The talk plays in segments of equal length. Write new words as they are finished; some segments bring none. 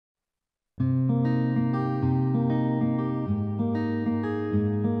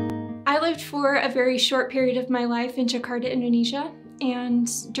lived for a very short period of my life in Jakarta, Indonesia, and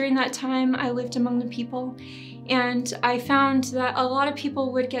during that time I lived among the people, and I found that a lot of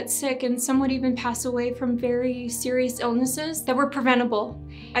people would get sick and some would even pass away from very serious illnesses that were preventable.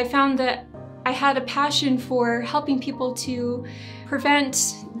 I found that I had a passion for helping people to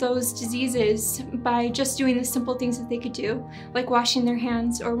prevent those diseases by just doing the simple things that they could do, like washing their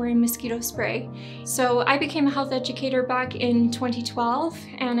hands or wearing mosquito spray. So I became a health educator back in 2012,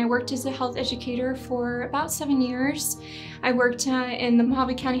 and I worked as a health educator for about 7 years. I worked in the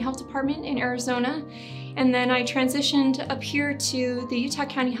Mojave County Health Department in Arizona, and then I transitioned up here to the Utah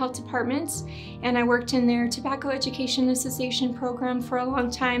County Health Department, and I worked in their Tobacco Education and Cessation program for a long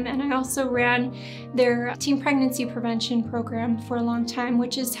time, and I also ran their teen pregnancy prevention program for a long time,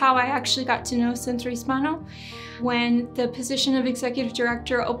 which is how I actually got to know Centro Hispano. When the position of executive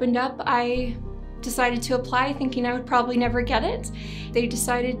director opened up, I decided to apply thinking I would probably never get it. They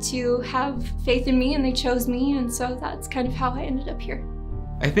decided to have faith in me and they chose me, and so that's kind of how I ended up here.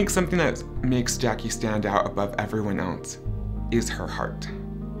 I think something that makes Jackie stand out above everyone else is her heart.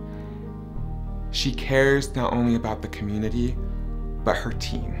 She cares not only about the community, but her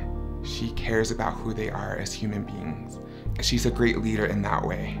team. She cares about who they are as human beings. She's a great leader in that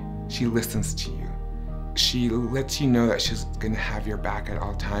way. She listens to you. She lets you know that she's gonna have your back at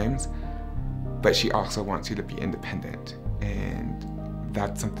all times, but she also wants you to be independent. And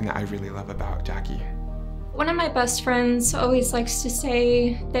that's something that I really love about Jackie. One of my best friends always likes to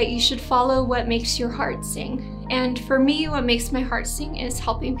say that you should follow what makes your heart sing. And for me, what makes my heart sing is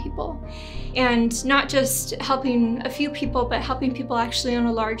helping people. And not just helping a few people, but helping people actually on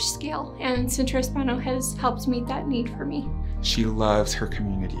a large scale. And Centro Hispano has helped meet that need for me. She loves her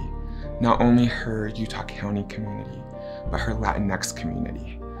community, not only her Utah County community, but her Latinx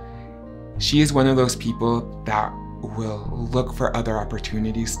community. She is one of those people that will look for other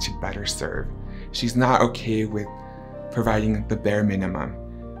opportunities to better serve. She's not okay with providing the bare minimum.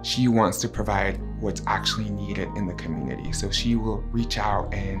 She wants to provide what's actually needed in the community. So she will reach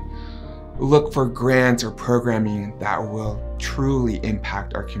out and look for grants or programming that will truly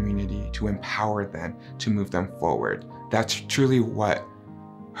impact our community to empower them, to move them forward. That's truly what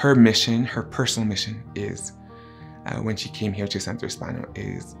her mission, her personal mission is when she came here to Centro Hispano,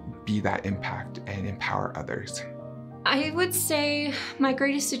 is be that impact and empower others. I would say my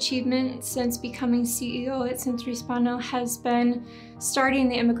greatest achievement since becoming CEO at Centro Hispano has been starting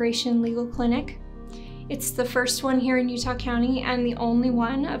the Immigration Legal Clinic. It's the first one here in Utah County and the only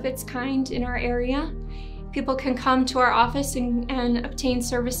one of its kind in our area. People can come to our office and obtain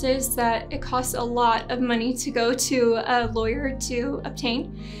services that it costs a lot of money to go to a lawyer to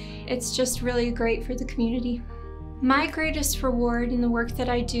obtain. It's just really great for the community. My greatest reward in the work that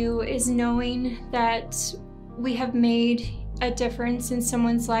I do is knowing that we have made a difference in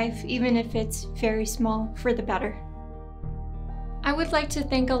someone's life, even if it's very small, for the better. I would like to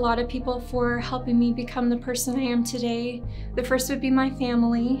thank a lot of people for helping me become the person I am today. The first would be my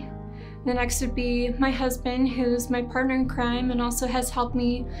family. The next would be my husband, who's my partner in crime and also has helped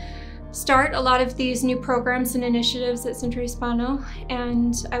me start a lot of these new programs and initiatives at Centro Hispano.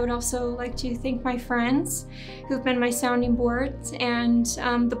 And I would also like to thank my friends who've been my sounding board, and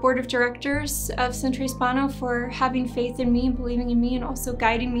the board of directors of Centro Hispano for having faith in me and believing in me and also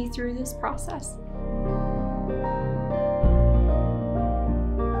guiding me through this process.